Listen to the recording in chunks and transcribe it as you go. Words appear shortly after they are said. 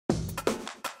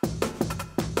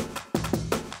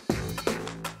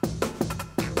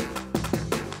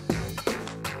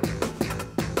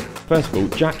First of all,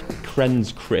 Jack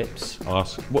Krenz Cripps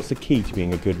asks, what's the key to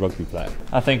being a good rugby player?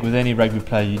 I think with any rugby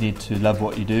player you need to love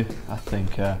what you do. I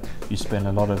think you spend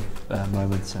a lot of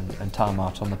moments and time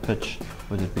out on the pitch,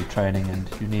 whether it be training, and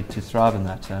you need to thrive in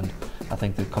that. And I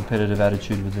think the competitive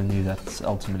attitude within you, that's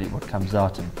ultimately what comes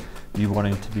out, and you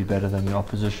wanting to be better than your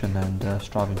opposition and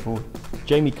striving forward.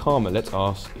 Jamie Karma, let's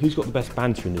ask, who's got the best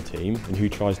banter in the team and who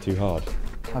tries too hard?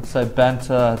 I'd say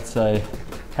banter. I'd say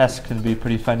Hass can be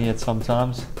pretty funny at some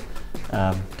times.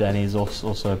 Danny's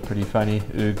also pretty funny.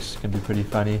 Oogs can be pretty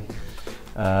funny.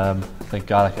 I think a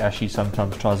guy like Ashy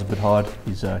sometimes tries a bit hard.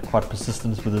 He's quite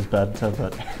persistent with his banter,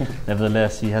 but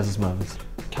nevertheless he has his moments.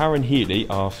 Karen Healy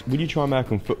asks, would you try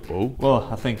American football? Well,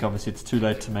 I think obviously it's too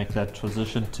late to make that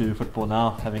transition to football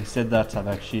now. Having said that, I've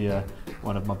actually,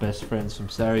 one of my best friends from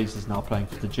Sarries is now playing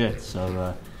for the Jets,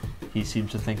 so he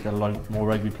seems to think that a lot more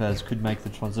rugby players could make the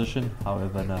transition.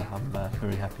 However, no, I'm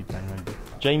very happy playing rugby.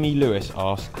 Jamie Lewis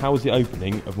asks, how was the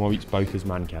opening of Maurice Botha's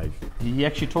man cave? He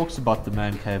actually talks about the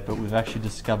man cave, but we've actually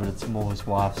discovered it's more his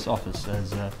wife's office,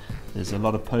 as there's a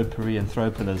lot of potpourri and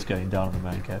throw pillows going down in the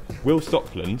man cave. Will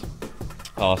Stockland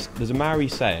asks, there's a Maori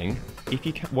saying, if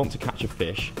you want to catch a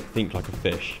fish, think like a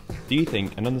fish. Do you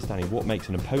think an understanding of what makes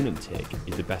an opponent tick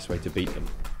is the best way to beat them?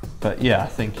 But yeah, I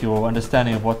think your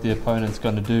understanding of what the opponent's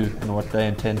going to do and what they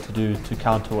intend to do to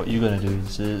counter what you're going to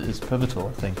do is pivotal.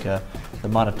 I think the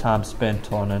amount of time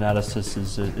spent on analysis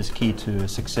is key to the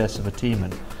success of a team,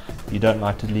 and you don't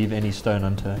like to leave any stone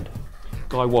unturned.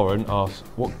 Guy Warren asks,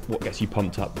 what gets you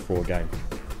pumped up before a game?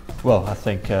 Well, I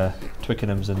think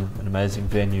Twickenham's an amazing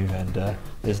venue, and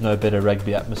there's no better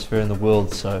rugby atmosphere in the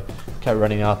world, so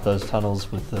running out those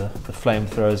tunnels with the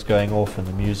flamethrowers going off and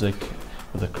the music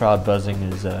with the crowd buzzing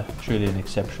is truly an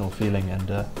exceptional feeling, and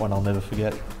one I'll never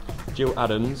forget. Jill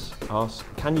Adams asks,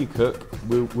 can you cook?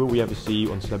 Will we ever see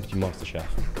you on Celebrity MasterChef?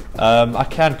 I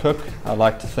can cook. I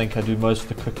like to think I do most of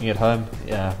the cooking at home,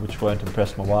 which won't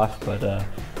impress my wife, but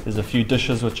there's a few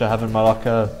dishes which I have in my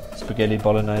locker. Spaghetti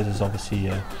bolognese is obviously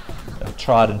a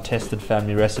tried and tested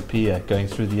family recipe going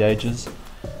through the ages.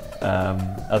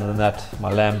 Other than that,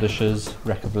 my lamb dishes,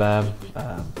 rack of lamb,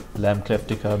 lamb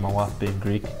kleftico, my wife being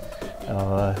Greek,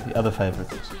 are the other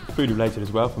favourites. Food related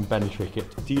as well from Ben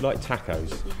Trickett. Do you like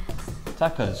tacos?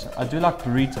 Tacos. I do like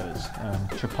burritos.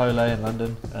 Chipotle in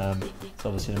London. It's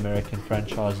obviously an American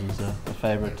franchise, is a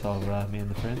favourite of me and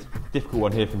the friends. Difficult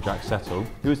one here from Jack Settle.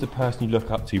 Who is the person you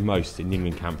look up to most in the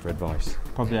England camp for advice?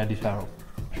 Probably Andy Farrell.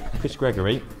 Chris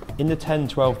Gregory. In the 10,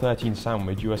 12, 13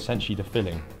 sandwich, you're essentially the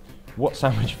filling. What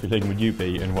sandwich filling would you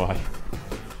be and why?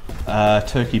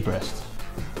 Turkey breast.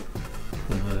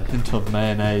 With a hint of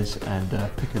mayonnaise and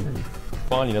piccalilli.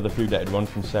 Finally, another food-related one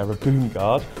from Sarah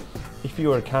Boomgard. If you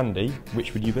were a candy,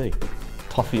 which would you be?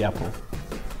 Toffee apple.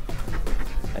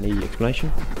 Any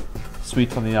explanation?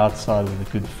 Sweet on the outside with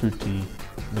a good fruity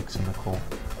mix in the core.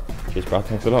 Cheers, Brad.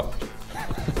 Thanks a lot.